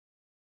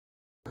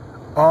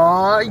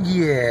Aw,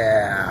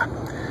 yeah.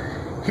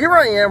 Here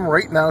I am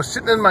right now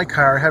sitting in my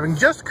car, having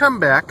just come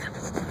back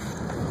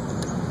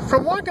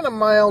from walking a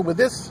mile with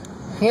this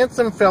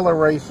handsome fella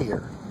right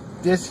here.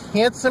 This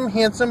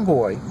handsome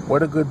boy.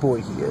 What a good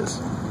boy he is.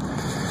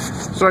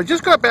 So I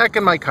just got back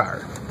in my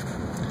car.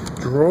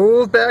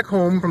 Drove back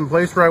home from the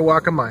place where I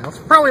walk a mile. It's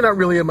probably not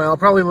really a mile,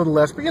 probably a little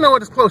less, but you know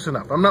what? It's close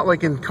enough. I'm not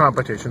like in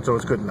competition, so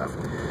it's good enough.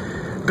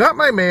 Got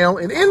my mail,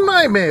 and in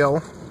my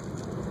mail,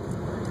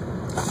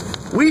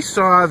 we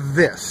saw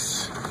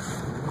this.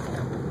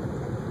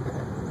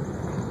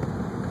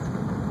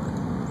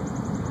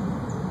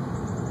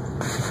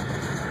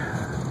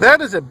 That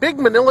is a big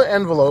manila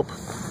envelope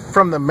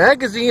from the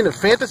Magazine of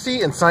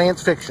Fantasy and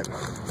Science Fiction.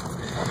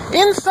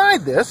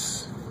 Inside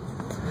this,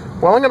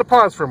 well, I'm going to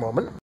pause for a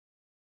moment.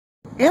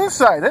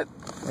 Inside it,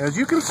 as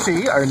you can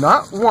see, are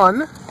not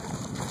one,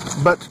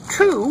 but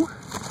two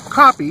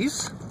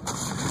copies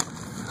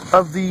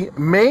of the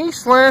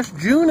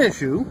May/June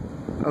issue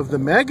of the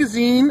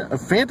Magazine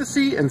of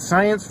Fantasy and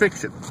Science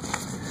Fiction.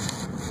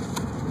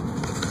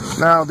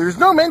 Now, there's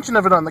no mention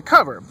of it on the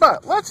cover,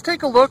 but let's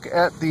take a look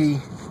at the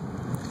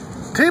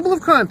table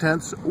of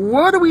contents.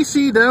 What do we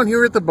see down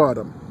here at the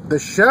bottom? The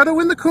Shadow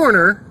in the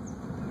Corner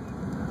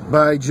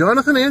by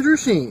Jonathan Andrew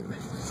Sheen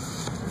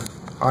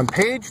on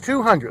page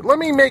 200. Let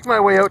me make my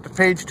way out to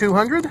page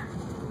 200.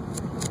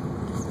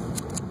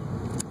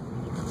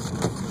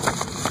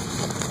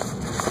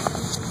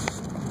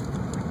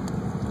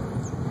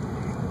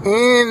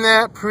 Isn't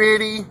that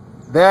pretty?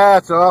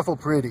 That's awful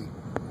pretty.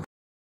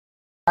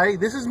 Hi,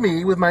 this is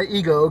me with my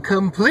ego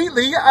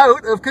completely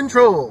out of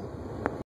control.